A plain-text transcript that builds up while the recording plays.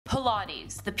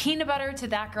Pilates, the peanut butter to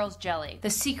that girl's jelly, the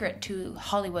secret to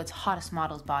Hollywood's hottest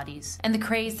models' bodies, and the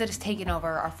craze that has taken over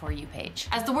our For You page.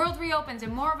 As the world reopens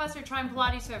and more of us are trying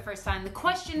Pilates for the first time, the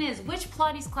question is, which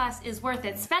Pilates class is worth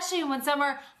it, especially when some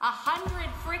are $100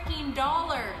 freaking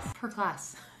per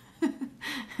class.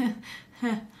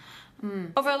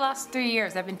 Over the last 3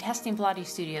 years, I've been testing Pilates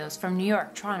studios from New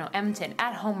York, Toronto, Edmonton,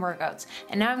 at-home workouts,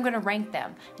 and now I'm going to rank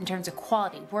them in terms of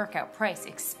quality, workout, price,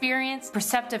 experience,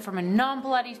 perceptive from a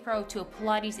non-Pilates pro to a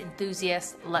Pilates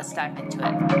enthusiast. Let's dive into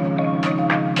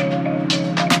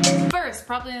it. First,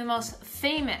 probably the most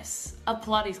famous of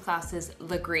Pilates classes,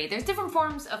 Lagree. There's different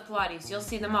forms of Pilates. You'll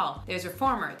see them all. There's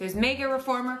Reformer, there's Mega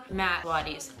Reformer, Mat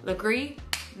Pilates. Lagree,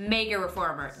 Mega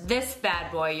Reformer. This bad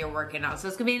boy you're working on. So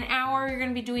it's gonna be an hour, you're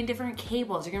gonna be doing different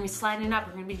cables, you're gonna be sliding up,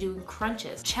 you're gonna be doing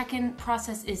crunches. Check-in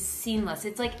process is seamless.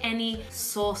 It's like any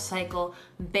Soul Cycle,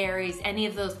 Berries, any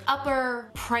of those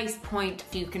upper price point.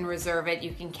 You can reserve it,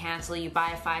 you can cancel, you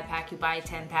buy a 5-pack, you buy a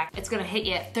 10-pack. It's gonna hit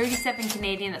you at 37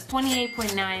 Canadian, that's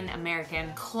 28.9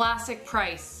 American. Classic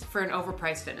price for an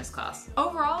overpriced fitness class.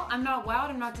 Overall, I'm not wowed,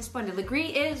 I'm not disappointed.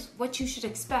 Lagree is what you should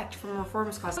expect from a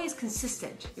reformers class. It's always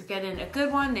consistent. You're getting a good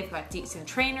one. They've got decent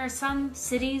trainers. Some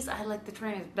cities, I like the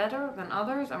trainers better than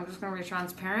others. I'm just gonna be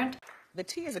transparent. The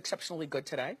tea is exceptionally good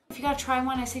today. If you gotta try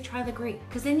one, I say try Lagree,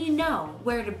 because then you know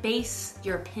where to base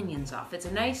your opinions off. It's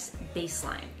a nice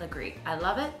baseline, Lagree. I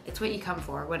love it. It's what you come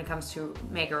for when it comes to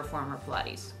Mega Reformer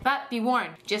Pilates. But be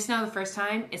warned, just know the first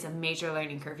time is a major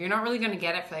learning curve. You're not really gonna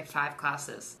get it for like 5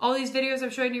 classes. All these videos I'm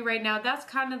showing you right now, that's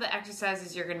kind of the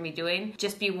exercises you're gonna be doing.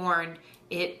 Just be warned,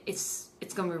 it's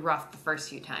gonna be rough the first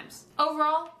few times.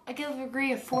 Overall, I give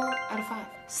Lagree a 4 out of 5.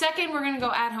 Second, we're gonna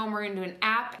go at home. We're gonna do an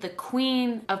app, the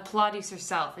queen of Pilates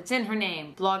herself. It's in her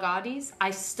name, Blogilates.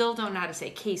 I still don't know how to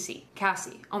say Cassie.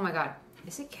 Oh my God,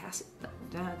 is it Cassie?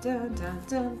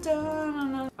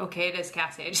 Okay, it is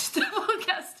Cassie. I just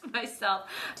double-guessed myself.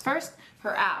 First,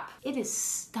 her app. It is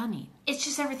stunning. It's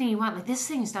just everything you want. Like, this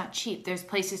thing is not cheap. There's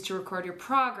places to record your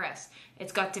progress.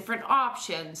 It's got different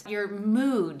options. Your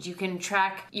mood. You can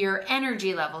track your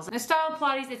energy levels. In the style of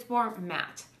Pilates, it's more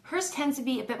matte. Hers tends to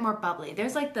be a bit more bubbly.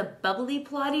 There's like the bubbly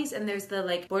Pilates and there's the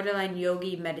like borderline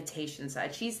yogi meditation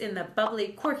side. She's in the bubbly,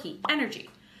 quirky energy.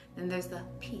 Then there's the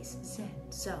peace, zen,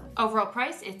 zone. Overall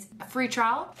price, it's a free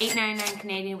trial, $8.99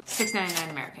 Canadian, $6.99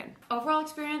 American. Overall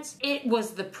experience, it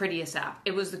was the prettiest app.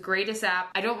 It was the greatest app.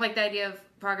 I don't like the idea of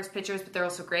progress pictures, but they're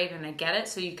also great and I get it.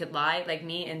 So you could lie like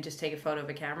me and just take a photo of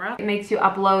a camera. It makes you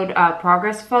upload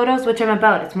progress photos, which I'm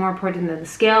about. It's more important than the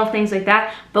scale, things like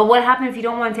that. But what happens if you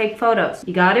don't want to take photos?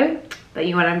 You got to, but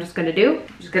you know what I'm just gonna do?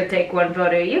 I'm just gonna take one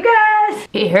photo of you guys.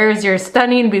 Here's your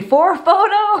stunning before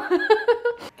photo.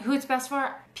 Who it's best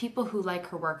for? People who like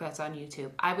her workouts on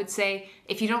YouTube. I would say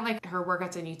if you don't like her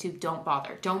workouts on YouTube, don't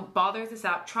bother. Don't bother with this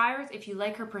app. Try hers if you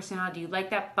like her personality, you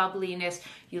like that bubbliness,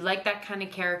 you like that kind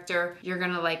of character, you're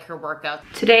gonna like her workout.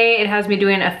 Today it has me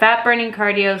doing a fat burning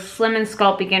cardio, slim and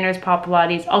sculpt beginners pop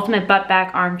Pilates, ultimate butt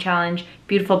back arm challenge,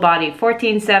 beautiful body,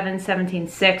 14-7,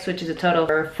 17-6, which is a total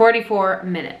for 44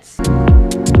 minutes.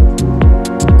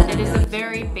 It is a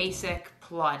very basic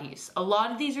Pilates. A lot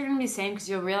of these are going to be the same because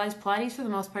you'll realize Pilates for the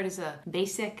most part is a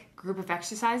basic group of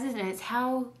exercises and it's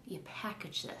how you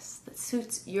package this that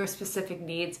suits your specific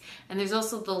needs. And there's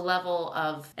also the level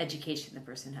of education the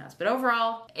person has. But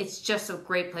overall, it's just a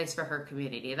great place for her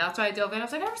community. And that's why I dove in. I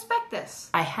was like, I respect this.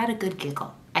 I had a good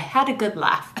giggle. I had a good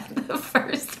laugh at the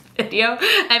first video.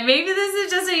 And maybe this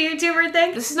is just a YouTuber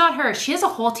thing. This is not her. She has a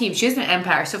whole team. She has an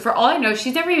empire. So for all I know,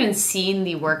 she's never even seen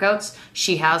the workouts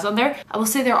she has on there. I will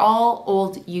say they're all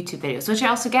old YouTube videos, which I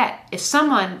also get. If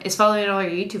someone is following all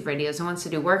your YouTube videos and wants to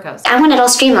do workouts, I want it all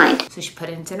streamlined. So she put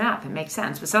it into an app. It makes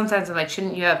sense. But sometimes I'm like,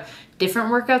 shouldn't you have different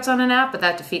workouts on an app? But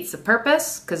that defeats the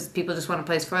purpose because people just want a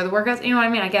place for the workouts. You know what I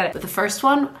mean? I get it. But the first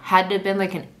one had to have been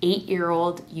like an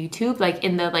 8-year-old YouTube, like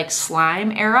in the like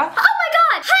slime era. Oh my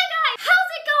God! Hi guys!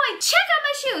 How's it going? Check out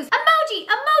my shoes!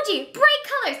 Emoji! Bright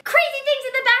colors! Crazy things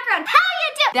in the background! How you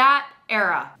do? That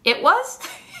era. It was?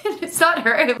 It's not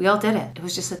her. We all did it. It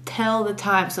was just a tell the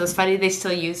time. So it's funny they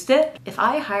still used it. If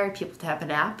I hired people to have an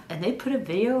app and they put a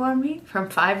video on me from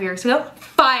 5 years ago,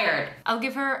 fired. I'll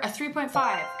give her a 3.5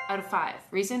 out of 5.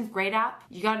 Reason, great app.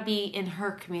 You gotta be in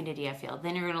her community, I feel.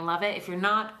 Then you're gonna love it. If you're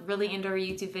not really into her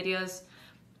YouTube videos,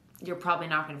 you're probably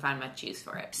not gonna find much use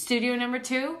for it. Studio number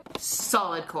 2,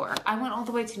 Solid Core. I went all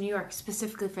the way to New York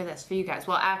specifically for this, for you guys.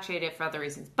 Well, actually I did it for other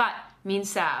reasons, but me and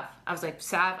Sav, I was like,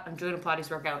 Sav, I'm doing a Pilates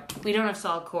workout. We don't have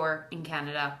Solid Core in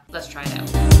Canada. Let's try it out.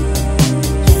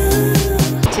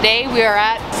 Today we are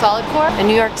at Solid Core, a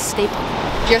New York staple.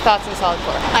 Your thoughts on Solid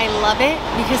Core? I love it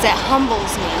because it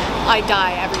humbles me. I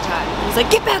die every time. He's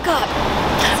like, get back up.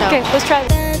 So. Okay, let's try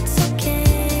this.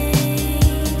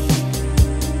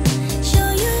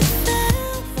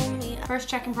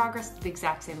 check-in progress, the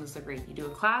exact same as Lagree. You do a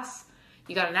class,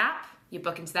 you got an app, you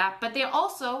book into that, but they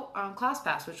also are on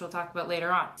ClassPass, which we'll talk about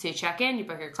later on. So you check in, you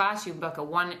book your class, you book a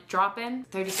 1 drop-in,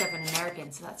 37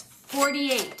 American, so that's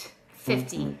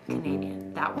 48.50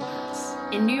 Canadian. That one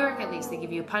hurts. In New York, at least, they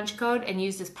give you a punch code and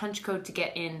use this punch code to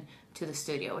get in to the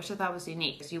studio, which I thought was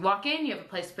unique. So you walk in, you have a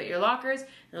place to put your lockers,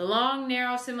 and a long,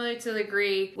 narrow, similar to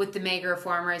Lagree with the Mega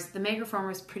Reformers. The Mega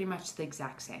Reformer is pretty much the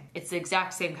exact same. It's the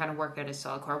exact same kind of workout as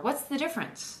solid core. What's the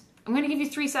difference? I'm gonna give you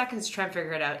 3 seconds to try and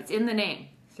figure it out. It's in the name.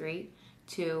 3,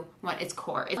 2, 1, it's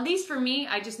core. At least for me,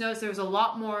 I just noticed there was a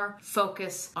lot more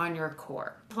focus on your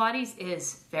core. Pilates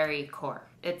is very core.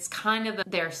 It's kind of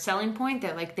their selling point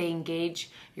that like they engage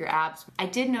your abs. I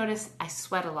did notice I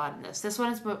sweat a lot in this. This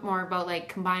one is more about like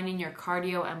combining your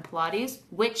cardio and Pilates,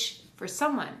 which for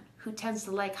someone who tends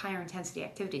to like higher intensity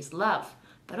activities, love.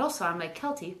 But also I'm like,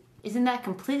 Keltie, isn't that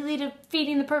completely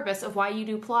defeating the purpose of why you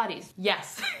do Pilates?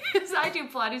 Yes, because I do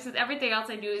Pilates and everything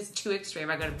else I do is too extreme.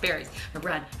 I go to berries, I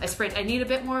run, I sprint. I need a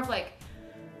bit more of like,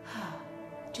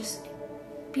 just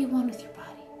be one with your body.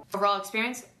 Overall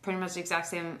experience, pretty much the exact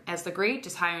same as Lagree,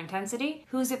 just higher intensity.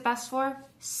 Who is it best for?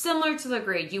 Similar to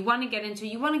Lagree. You want to get into,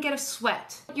 you want to get a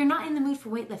sweat. You're not in the mood for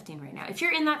weightlifting right now. If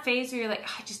you're in that phase where you're like,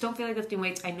 I just don't feel like lifting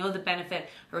weights, I know the benefit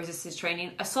of resistance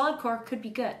training, a solid core could be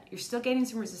good. You're still getting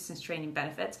some resistance training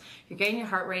benefits. You're getting your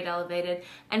heart rate elevated,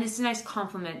 and it's a nice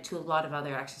complement to a lot of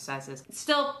other exercises. It's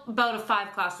still about a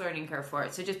 5-class learning curve for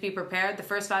it, so just be prepared. The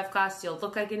first 5 classes, you'll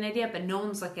look like an idiot, but no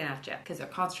one's looking at you because they're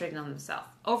concentrating on themselves.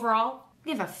 Overall,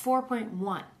 give a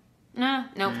 4.1. Nah,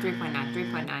 nope,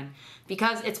 3.9,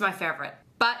 because it's my favorite.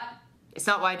 But it's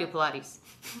not why I do Pilates.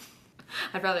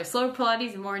 I'd rather slow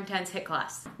Pilates and more intense HIIT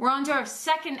class. We're on to our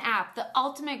second app, the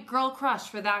ultimate girl crush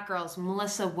for that girl's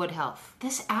Melissa Woodhealth.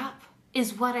 This app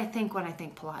is what I think when I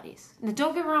think Pilates. Now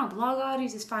don't get me wrong,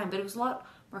 Blogilates is fine, but it was a lot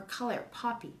more color,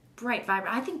 poppy, bright,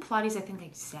 vibrant. I think Pilates, I think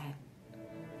like zen,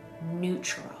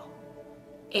 neutral.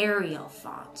 Arial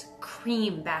font,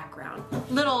 cream background,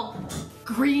 little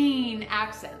green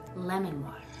accent, lemon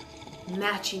water,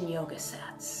 matching yoga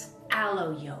sets,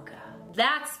 aloe yoga.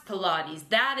 That's Pilates.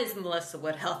 That is Melissa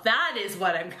Woodhealth. That is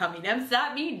what I'm coming. Does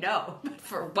that mean no? But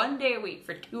for 1 day a week,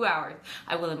 for 2 hours,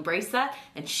 I will embrace that,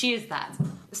 and she is that.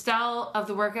 The style of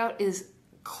the workout is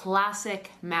classic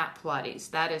mat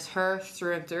Pilates. That is her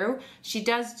through and through. She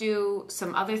does do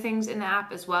some other things in the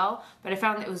app as well, but I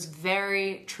found that it was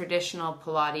very traditional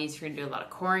Pilates. You're gonna do a lot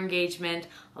of core engagement,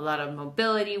 a lot of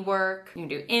mobility work, you're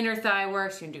gonna do inner thigh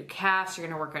work, you're gonna do calves, you're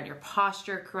gonna work on your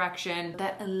posture correction,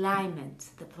 that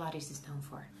alignment that Pilates is known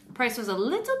for. The price was a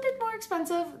little bit more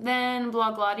expensive than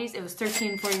Blogilates. It was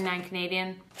 $13.49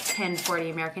 Canadian, $10.40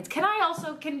 Americans.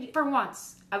 For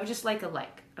once, I would just like a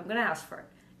like. I'm gonna ask for it,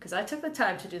 because I took the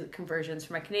time to do the conversions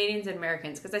for my Canadians and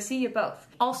Americans, because I see you both.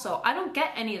 Also, I don't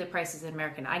get any of the prices in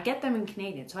American. I get them in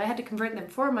Canadian, so I had to convert them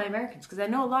for my Americans, because I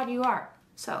know a lot of you are.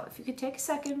 So if you could take a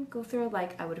second, go through a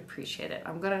like, I would appreciate it.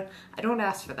 I don't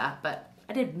ask for that, but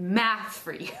I did math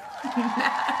for you.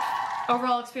 Math.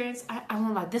 Overall experience, I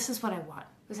won't lie, this is what I want.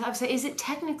 I would say, is it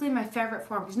technically my favorite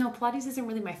form? Because no, Pilates isn't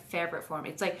really my favorite form.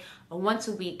 It's like a once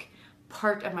a week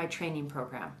part of my training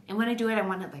program. And when I do it, I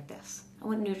want it like this. I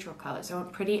want neutral colors. I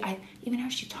want pretty. Even how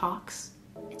she talks,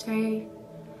 it's very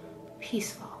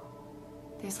peaceful.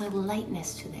 There's like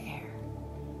lightness to the air.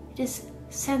 It is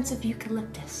a sense of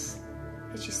eucalyptus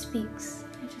as she speaks.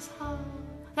 It just,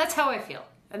 that's how I feel,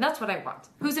 and that's what I want.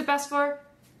 Who's it best for?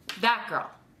 That girl.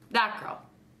 That girl.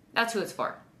 That's who it's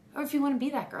for. Or if you want to be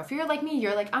that girl. If you're like me,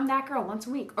 you're like, I'm that girl once a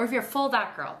week. Or if you're full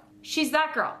that girl, she's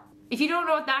that girl. If you don't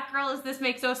know what that girl is, this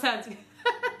makes no sense.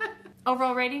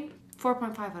 Overall rating,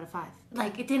 4.5 out of 5.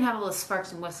 Like, it didn't have all the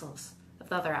sparks and whistles of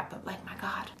the other app, but like, my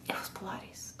God, it was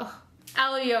Pilates. Ugh.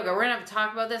 Aloe yoga, we're gonna have to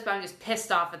talk about this, but I'm just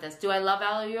pissed off at this. Do I love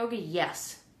aloe yoga?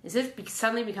 Yes. Is this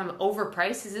suddenly become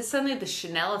overpriced? Is this suddenly the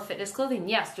Chanel of fitness clothing?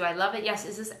 Yes. Do I love it? Yes.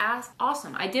 Is this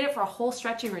awesome? I did it for a whole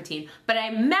stretching routine, but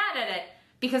I'm mad at it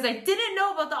because I didn't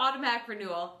know about the automatic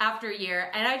renewal after a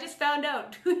year, and I just found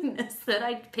out doing this that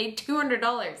I paid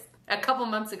 $200 a couple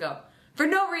months ago for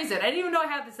no reason. I didn't even know I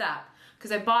had this app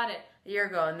because I bought it a year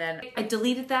ago, and then I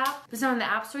deleted the app. It was on the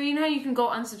App Store. You know how you can go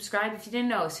unsubscribe if you didn't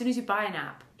know? As soon as you buy an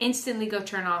app, instantly go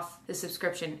turn off the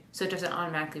subscription so it doesn't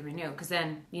automatically renew, because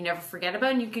then you never forget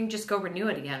about it and you can just go renew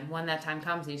it again when that time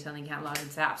comes and you suddenly can't log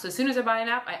into the app. So as soon as I buy an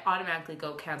app, I automatically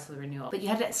go cancel the renewal. But you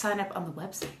had to sign up on the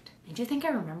website. And do you think I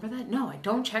remember that? No, I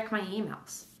don't check my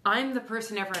emails. I'm the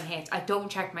person everyone hates. I don't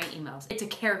check my emails. It's a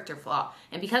character flaw.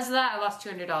 And because of that, I lost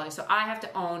 $200. So I have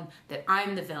to own that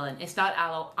I'm the villain. It's not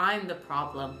Aloe, I'm the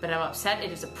problem. But I'm upset.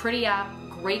 It is a pretty app,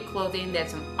 great clothing. They have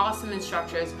some awesome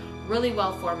instructors, really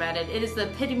well formatted. It is the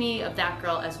epitome of that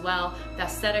girl as well. The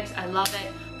aesthetics, I love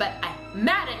it, but I'm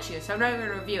mad at you, so I'm not even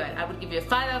gonna review it. I would give you a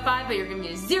 5 out of 5, but you're giving me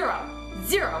a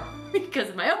 0 because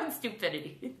of my own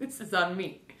stupidity. This is on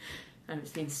me. I'm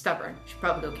just being stubborn. Should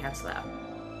probably go cancel that.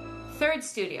 Third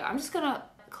studio. I'm just gonna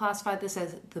classify this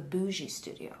as the bougie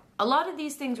studio. A lot of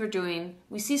these things we're doing,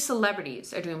 we see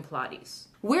celebrities are doing Pilates.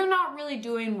 We're not really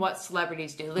doing what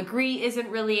celebrities do. Lagree isn't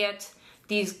really it.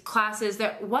 These classes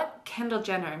that what Kendall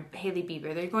Jenner and Hailey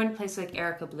Beiber, they're going to places like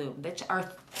Erica Bloom that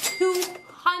are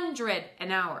 $200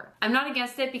 an hour. I'm not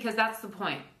against it because that's the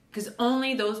point. Because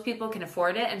only those people can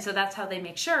afford it, and so that's how they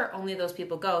make sure only those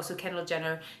people go, so Kendall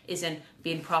Jenner isn't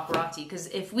being paparazzi. Because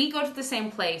if we go to the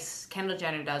same place Kendall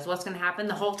Jenner does, what's gonna happen?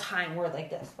 The whole time we're like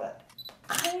this, but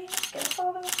get a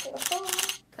photo.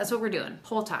 That's what we're doing,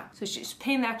 whole time. So she's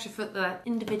paying the extra for the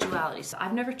individuality. So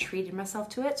I've never treated myself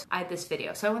to it. I had this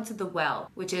video. So I went to The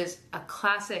Well, which is a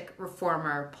classic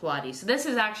reformer Pilates. So this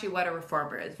is actually what a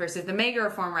reformer is versus the mega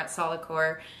reformer at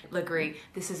Celeb, Lagree.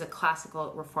 This is a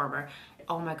classical reformer.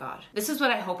 Oh my God. This is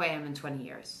what I hope I am in 20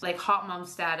 years. Like hot mom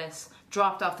status,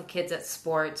 dropped off the kids at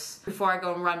sports. Before I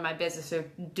go and run my business or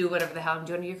do whatever the hell I'm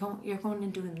doing, you're going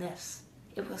and doing this.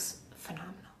 It was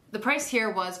phenomenal. The price here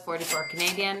was $44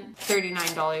 Canadian,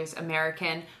 $39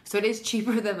 American. So it is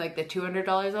cheaper than like the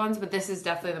 $200 ones, but this is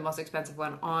definitely the most expensive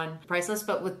one on the price list.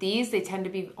 But with these, they tend to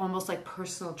be almost like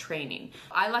personal training.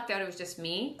 I lucked out it was just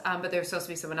me, but there was supposed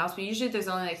to be someone else. But usually there's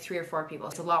only like 3 or 4 people.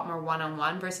 It's a lot more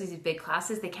one-on-one versus these big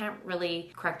classes. They can't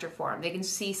really correct your form. They can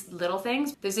see little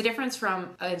things. There's a difference from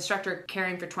an instructor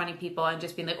caring for 20 people and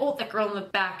just being like, oh, that girl in the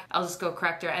back, I'll just go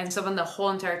correct her. And someone the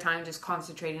whole entire time just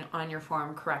concentrating on your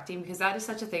form correcting, because that is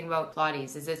such a thing about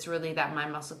Pilates is it's really that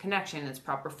mind muscle connection, it's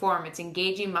proper form, it's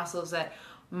engaging muscles that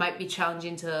might be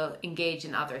challenging to engage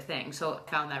in other things. So I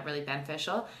found that really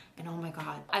beneficial. And oh my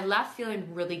God, I left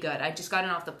feeling really good. I just gotten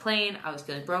off the plane, I was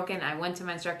feeling broken. I went to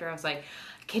my instructor, I was like,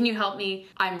 can you help me?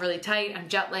 I'm really tight, I'm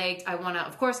jet lagged. I wanna,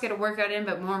 of course, get a workout in,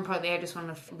 but more importantly, I just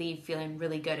wanna leave feeling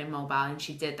really good and mobile, and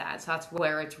she did that. So that's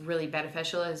where it's really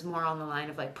beneficial, is more on the line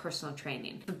of like personal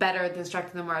training. The better the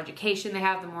instructor, the more education they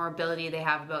have, the more ability they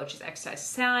have about just exercise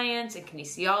science and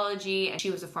kinesiology. And she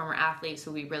was a former athlete,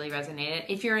 so we really resonated.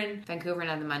 If you're in Vancouver and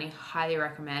have the money, highly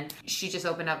recommend. She just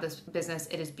opened up this business,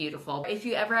 it is beautiful. If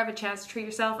you ever have a chance to treat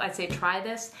yourself, I'd say try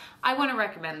this. I wouldn't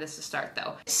recommend this to start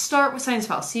though. Start with Science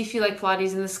Fall, see if you like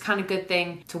Pilates, and this is kind of good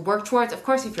thing to work towards. Of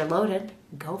course, if you're loaded,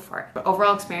 go for it. But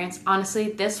overall experience, honestly,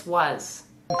 this was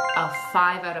a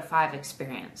 5 out of 5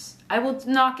 experience. I will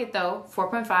knock it though,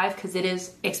 4.5, because it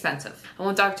is expensive. I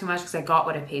won't talk too much because I got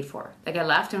what I paid for. Like I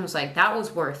left and was like, that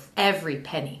was worth every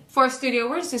penny. For a studio,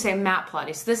 we're just gonna say mat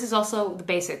Pilates. So this is also the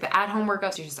basic, the at-home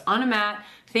workouts. You're just on a mat,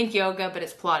 think yoga, but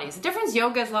it's Pilates. The difference,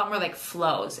 yoga is a lot more like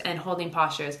flows and holding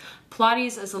postures.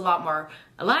 Pilates is a lot more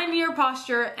align your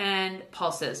posture and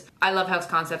pulses. I love house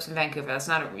concepts in Vancouver. That's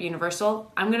not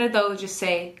universal. I'm gonna though just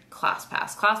say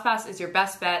ClassPass. ClassPass is your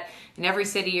best bet. In every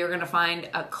city, you're gonna find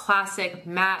a classic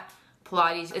mat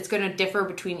Pilates. It's going to differ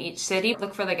between each city.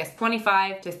 Look for like a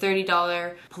 $25 to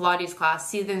 $30 Pilates class.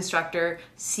 See the instructor,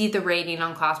 see the rating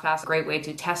on ClassPass. Great way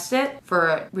to test it for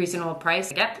a reasonable price.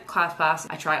 Get ClassPass.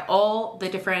 I try all the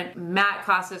different mat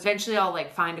classes. Eventually I'll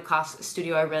like find a class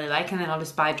studio I really like, and then I'll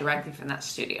just buy directly from that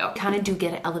studio. Kind of do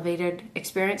get an elevated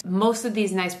experience. Most of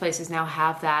these nice places now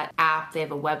have that app. They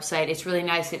have a website. It's really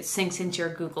nice. It syncs into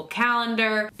your Google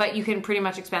Calendar, but you can pretty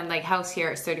much expend, like house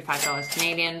here is $35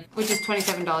 Canadian, which is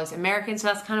 $27 American. So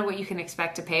that's kind of what you can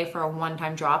expect to pay for a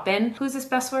one-time drop-in. Who's this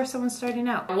best for someone starting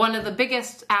out? One of the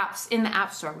biggest apps in the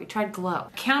App Store, we tried Glow.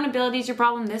 Accountability is your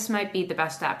problem. This might be the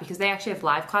best app because they actually have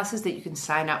live classes that you can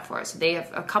sign up for. So they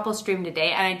have a couple streamed a day,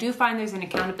 and I do find there's an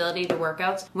accountability to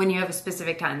workouts when you have a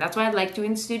specific time. That's why I like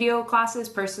doing studio classes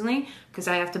personally, because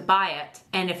I have to buy it.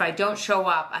 And if I don't show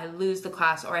up, I lose the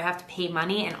class or I have to pay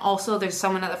money. And also there's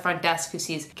someone at the front desk who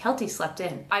sees, Keltie slept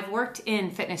in. I've worked in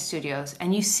fitness studios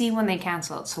and you see when they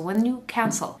cancel it. So when you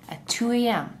cancel at 2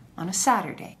 a.m. on a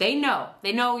Saturday, they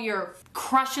know you're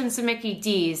crushing some Mickey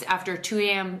D's after 2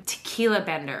 a.m. tequila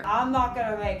bender. I'm not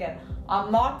gonna make it. I'm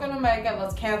not gonna make it.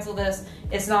 Let's cancel this.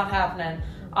 It's not happening.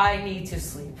 I need to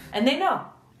sleep. And they know.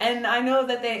 And I know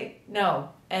that they know.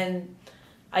 And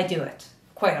I do it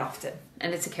quite often.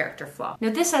 and it's a character flaw. Now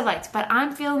this I liked, but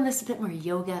I'm feeling this a bit more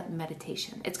yoga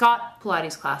meditation. It's got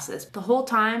Pilates classes. The whole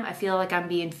time I feel like I'm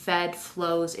being fed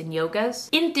flows and yogas.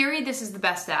 In theory, this is the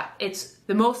best app. It's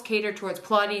the most catered towards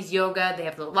Pilates, yoga. They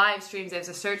have the live streams, there's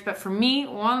a search, but for me,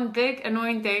 one big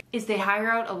annoying thing is they hire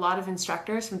out a lot of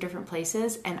instructors from different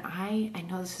places, and I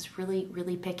know this is really,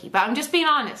 really picky, but I'm just being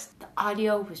honest. The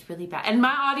audio was really bad, and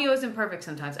my audio isn't perfect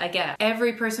sometimes, I get it.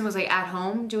 Every person was like at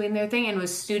home doing their thing, and it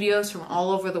was studios from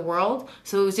all over the world,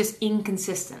 so it was just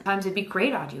inconsistent. Sometimes it'd be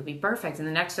great audio, it'd be perfect, and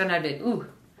the next one I'd be like, ooh,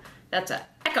 that's a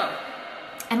echo.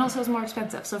 And also it's more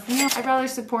expensive. So for me, I'd rather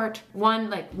support one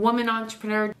like woman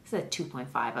entrepreneur. It's a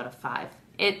 2.5 out of 5.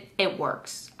 It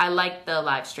works. I like the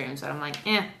live streams, but I'm like,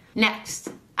 eh. Next,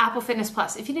 Apple Fitness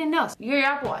Plus. If you didn't know, you get your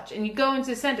Apple Watch and you go into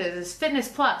the center, there's Fitness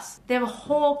Plus. They have a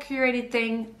whole curated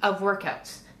thing of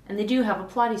workouts. And they do have a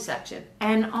Pilates section.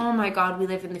 And oh my God, we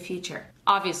live in the future.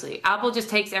 Obviously, Apple just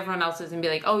takes everyone else's and be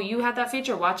like, oh, you had that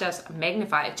feature, watch us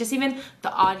magnify it. Just even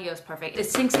the audio is perfect. It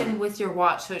syncs in with your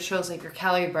watch, so it shows like your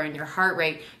calorie burn, your heart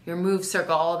rate, your move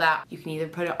circle, all that. You can either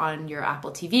put it on your Apple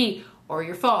TV or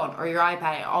your phone or your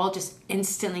iPad. It all just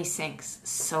instantly syncs.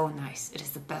 So nice. It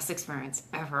is the best experience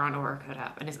ever on a workout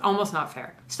app, and it's almost not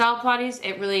fair. Style Pilates,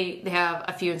 they have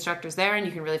a few instructors there, and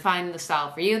you can really find the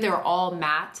style for you. They were all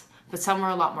matte, but some were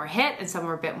a lot more HIIT and some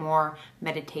were a bit more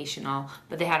meditational,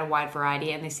 but they had a wide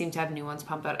variety, and they seem to have new ones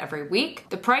pump out every week.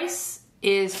 The price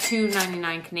is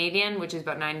 $2.99 Canadian, which is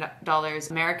about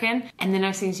 $9 American. And the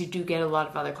nice thing is you do get a lot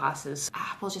of other classes.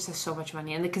 Apple just has so much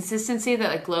money, and the consistency that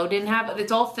like Glow didn't have.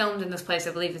 It's all filmed in this place.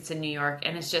 I believe it's in New York,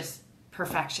 and it's just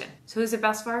perfection. So who's it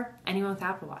best for? Anyone with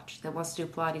Apple Watch that wants to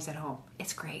do Pilates at home.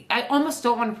 It's great. I almost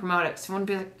don't want to promote it, because I want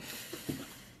to be like,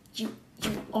 you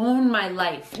own my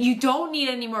life. You don't need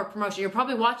any more promotion. You're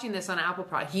probably watching this on Apple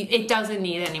product. It doesn't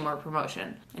need any more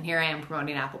promotion. And here I am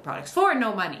promoting Apple products for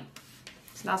no money.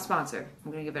 It's not sponsored.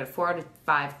 I'm gonna give it a 4 out of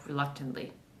 5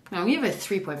 reluctantly. I'm gonna give it a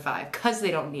 3.5 because they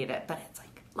don't need it, but it's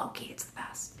like, low-key, it's the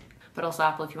best. But also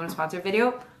Apple, if you want to sponsor a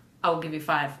video, I will give you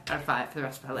 5 out of 5 for the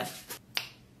rest of my life.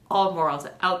 All morals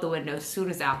out the window as soon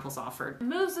as Apple's offered.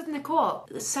 Moves with Nicole.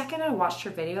 The second I watched her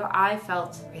video, I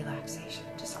felt relaxation.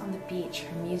 Just on the beach,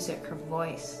 her music, her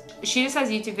voice. She just has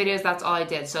YouTube videos, that's all I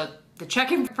did. So the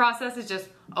check-in process is just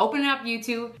opening up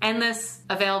YouTube, endless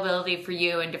availability for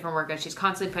you and different workouts. She's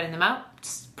constantly putting them out.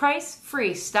 Price,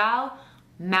 free, style,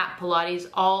 mat Pilates,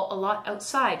 all a lot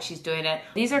outside she's doing it.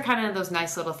 These are kind of those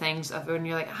nice little things of when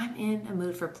you're like, I'm in a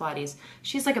mood for Pilates.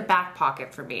 She's like a back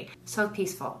pocket for me. So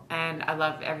peaceful, and I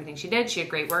love everything she did. She had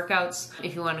great workouts.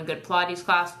 If you want a good Pilates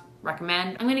class,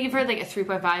 recommend. I'm gonna give her like a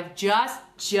 3.5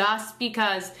 just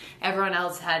because everyone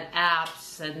else had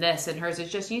apps and this, and hers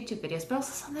is just YouTube videos, but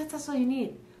also sometimes that's all you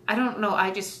need. I don't know,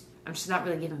 I'm just not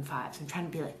really giving 5s. I'm trying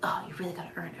to be like, oh, you really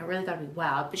gotta earn it. I really gotta be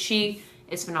wowed, but she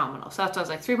is phenomenal. So that's why I was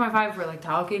like 3.5 for like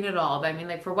talking it all. But I mean,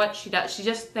 like for what she does, she's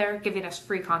just there giving us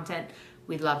free content.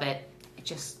 We love it. It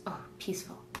just, oh,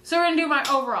 peaceful. So we're gonna do my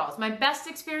overalls. My best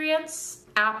experience,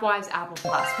 app-wise, Apple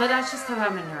Plus. But that's just because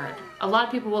I'm a nerd. A lot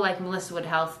of people will like Melissa Wood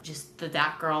Health, just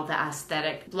that girl, the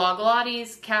aesthetic.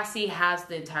 Blogilates, Cassie has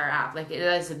the entire app. Like it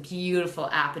is a beautiful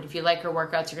app. And if you like her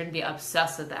workouts, you're gonna be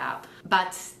obsessed with the app.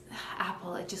 But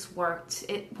Apple, it just worked.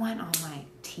 It went on my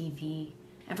TV.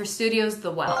 And for studios,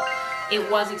 The Well. It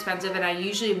was expensive, and I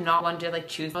usually am not one to like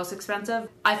choose most expensive.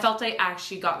 I felt I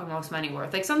actually got the most money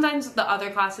worth. Like sometimes the other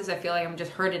classes, I feel like I'm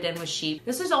just herded in with sheep.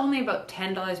 This was only about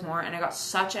 $10 more, and I got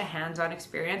such a hands-on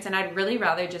experience, and I'd really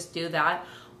rather just do that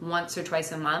once or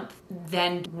twice a month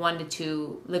than 1 to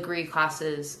 2 Lagree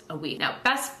classes a week. Now,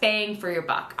 best bang for your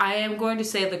buck. I am going to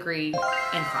say Lagree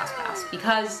and ClassPass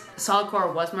because Solid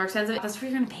Core was more expensive. That's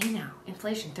what you're gonna pay now.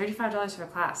 Inflation, $35 for a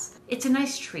class. It's a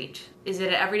nice treat. Is it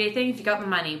an everyday thing if you got the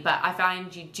money? But I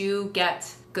find you do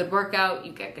get good workout,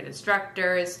 you get good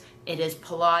instructors, it is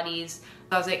Pilates.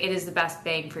 I was like, it is the best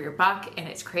bang for your buck, and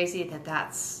it's crazy that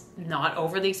that's not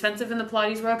overly expensive in the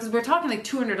Pilates world, because we're talking like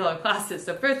 $200 classes.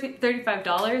 So for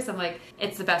 $35, I'm like,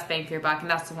 it's the best bang for your buck,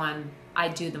 and that's the one I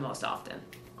do the most often.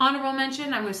 Honorable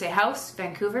mention, I'm gonna say House,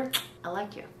 Vancouver. I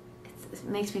like you. It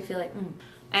makes me feel like,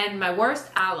 And my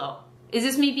worst, Aloe. Is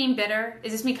this me being bitter?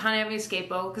 Is this me kind of having a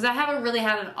scapegoat? Because I haven't really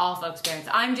had an awful experience.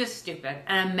 I'm just stupid,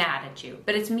 and I'm mad at you.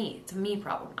 But it's me. It's a me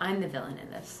problem. I'm the villain in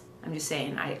this. I'm just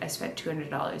saying, I spent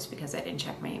 $200 because I didn't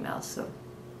check my emails, so.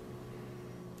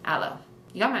 Aloe.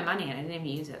 You got my money and I didn't even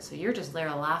use it, so you're just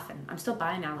there laughing. I'm still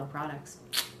buying Aloe products.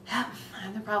 Yeah,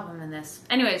 I'm the problem in this.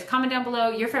 Anyways, comment down below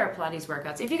your favorite Pilates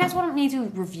workouts. If you guys want me to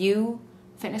review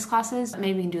fitness classes.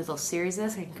 Maybe we can do a little series of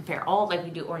this. I can compare all, like we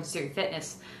do Orange Theory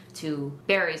Fitness to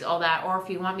berries, all that. Or if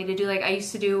you want me to do, like I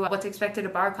used to do What's Expected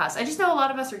of Bar class. I just know a lot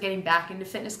of us are getting back into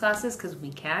fitness classes because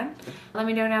we can. Let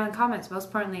me know down in the comments. Most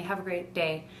importantly, have a great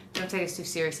day. Don't take this too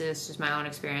seriously. It's just my own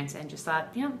experience, and just thought,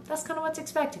 you know, that's kind of what to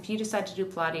expect if you decide to do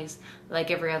Pilates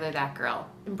like every other that girl.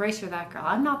 Embrace her that girl.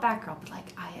 I'm not that girl, but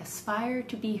like I aspire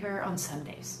to be her on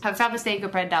Sundays. Have a fabulous day,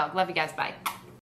 good bread dog. Love you guys. Bye.